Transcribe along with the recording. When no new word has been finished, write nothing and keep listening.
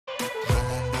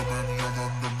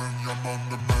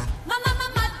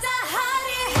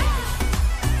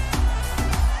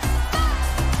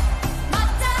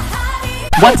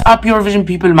What's up, Eurovision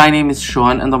people? My name is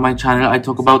Sean, and on my channel I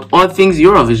talk about all things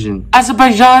Eurovision.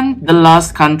 Azerbaijan, the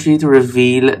last country to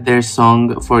reveal their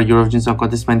song for Eurovision Song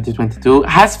Contest 2022,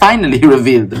 has finally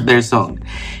revealed their song.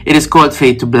 It is called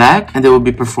Fade to Black, and it will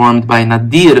be performed by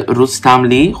Nadir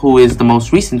Rustamli, who is the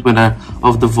most recent winner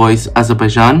of The Voice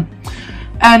Azerbaijan.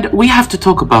 And we have to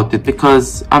talk about it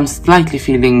because I'm slightly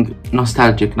feeling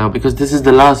nostalgic now, because this is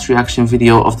the last reaction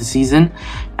video of the season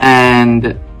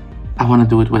and I want to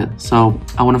do it well. So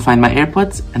I want to find my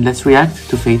AirPods and let's react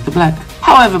to Fade to Black.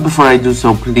 However, before I do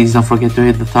so, please don't forget to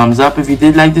hit the thumbs up if you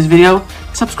did like this video,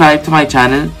 subscribe to my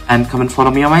channel, and come and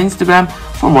follow me on my Instagram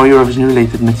for more Eurovision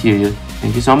related material.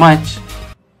 Thank you so much.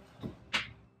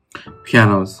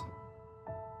 Pianos.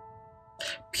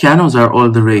 Pianos are all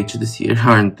the rage this year,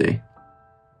 aren't they?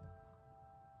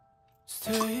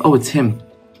 Oh, it's him.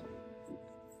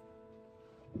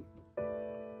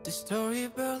 The story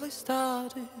barely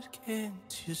started,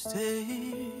 can't you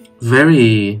stay?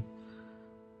 Very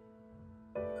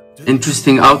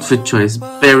interesting outfit choice,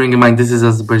 bearing in mind this is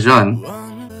Azerbaijan.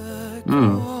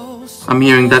 I'm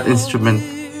hearing that instrument.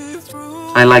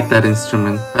 I like that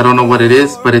instrument. I don't know what it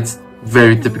is, but it's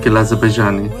very typical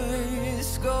Azerbaijani.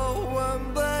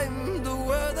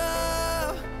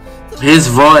 His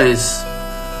voice.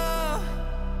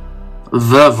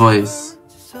 The Voice.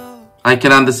 I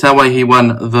can understand why he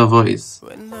won The Voice.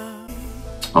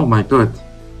 Oh my god.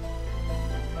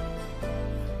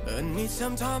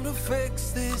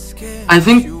 I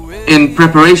think in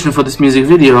preparation for this music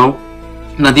video,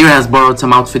 Nadir has borrowed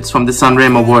some outfits from the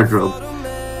Sanremo wardrobe.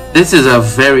 This is a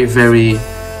very, very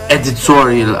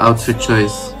editorial outfit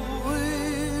choice.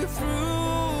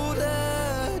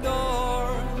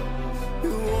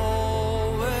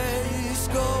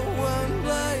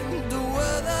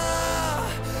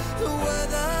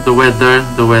 The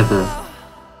weather.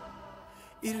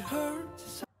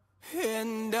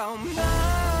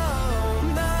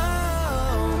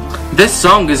 This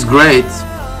song is great.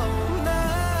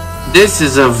 This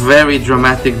is a very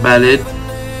dramatic ballad,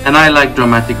 and I like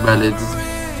dramatic ballads.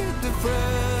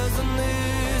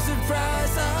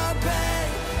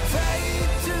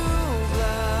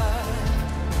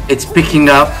 It's picking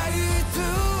up.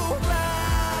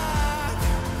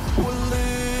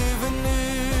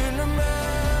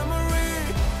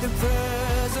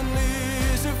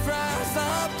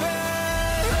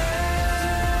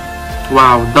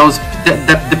 Wow,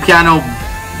 the piano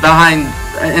behind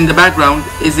in the background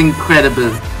is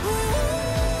incredible.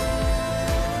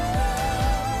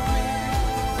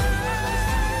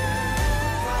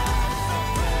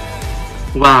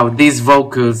 Wow, these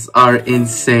vocals are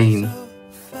insane.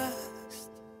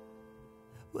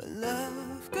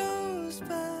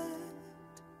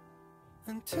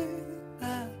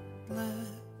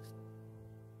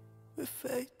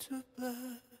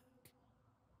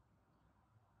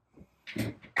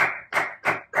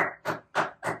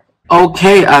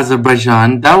 Okay,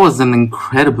 Azerbaijan, that was an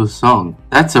incredible song.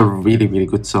 That's a really, really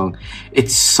good song.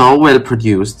 It's so well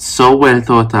produced, so well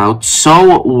thought out,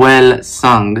 so well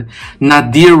sung.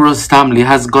 Nadir Rustamli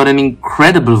has got an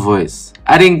incredible voice.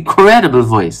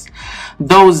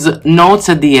 Those notes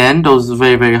at the end, those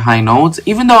very, very high notes,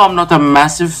 even though I'm not a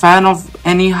massive fan of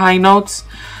any high notes,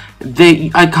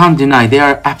 I can't deny, they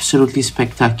are absolutely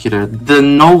spectacular. The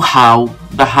know-how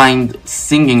behind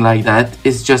singing like that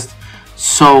is just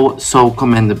so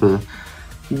commendable.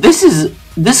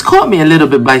 This caught me a little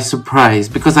bit by surprise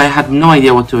because I had no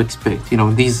idea what to expect. You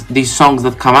know, these songs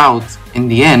that come out in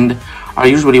the end are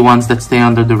usually ones that stay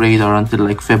under the radar until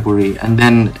like February, and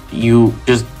then you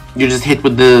just hit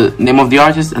with the name of the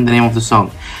artist and the name of the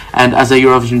song. And as a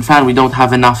Eurovision fan, we don't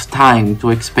have enough time to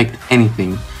expect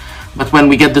anything. But when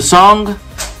we get the song,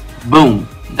 boom,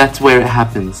 that's where it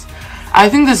happens. I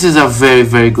think this is a very,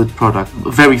 very good product,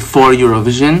 very for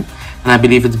Eurovision. And I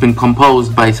believe it's been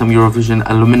composed by some Eurovision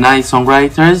alumni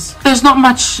songwriters. There's not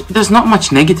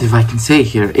much negative I can say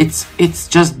here. It's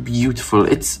just beautiful.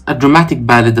 It's a dramatic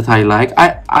ballad that I like.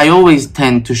 I always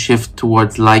tend to shift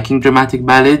towards liking dramatic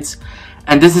ballads,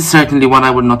 and this is certainly one I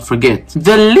will not forget.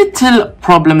 The little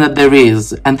problem that there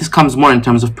is, and this comes more in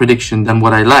terms of prediction than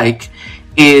what I like,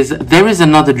 is there is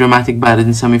another dramatic ballad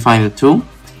in semi-final 2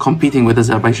 competing with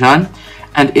Azerbaijan,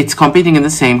 and it's competing in the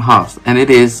same half, and it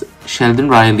is Sheldon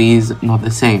Riley's Not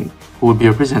the Same, who will be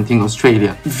representing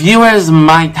Australia. Viewers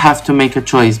might have to make a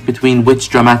choice between which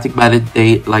dramatic ballad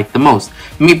they like the most.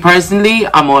 Me personally,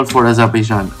 I'm all for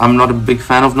Azerbaijan. I'm not a big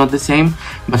fan of Not the Same,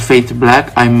 but Fade to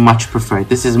Black I much prefer.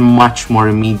 This is much more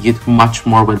immediate, much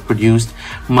more well produced,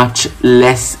 much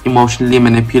less emotionally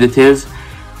manipulative,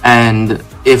 and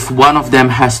if one of them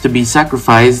has to be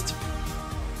sacrificed,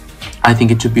 I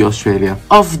think it should be Australia.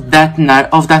 Of that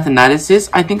analysis,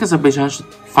 I think Azerbaijan should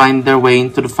find their way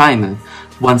into the final.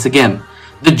 Once again,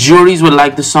 the juries will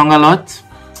like the song a lot,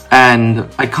 and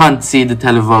I can't see the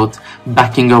televote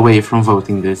backing away from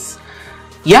voting this.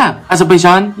 Yeah,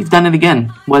 Azerbaijan, you've done it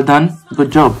again. Well done,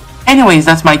 good job. Anyways,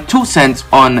 that's my 2 cents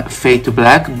on Fade to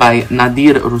Black by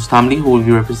Nadir Rustamli, who will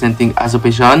be representing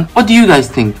Azerbaijan. What do you guys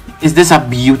think? Is this a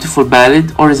beautiful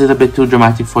ballad, or is it a bit too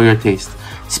dramatic for your taste?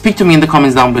 Speak to me in the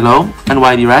comments down below, and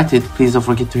while you're at it, please don't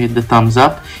forget to hit the thumbs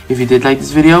up if you did like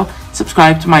this video,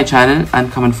 subscribe to my channel,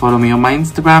 and come and follow me on my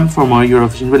Instagram for more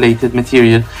Eurovision related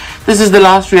material. This is the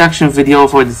last reaction video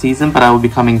for the season, but I will be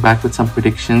coming back with some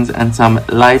predictions and some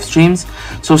live streams,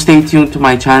 so stay tuned to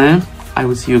my channel. I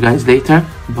will see you guys later.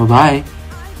 Bye bye.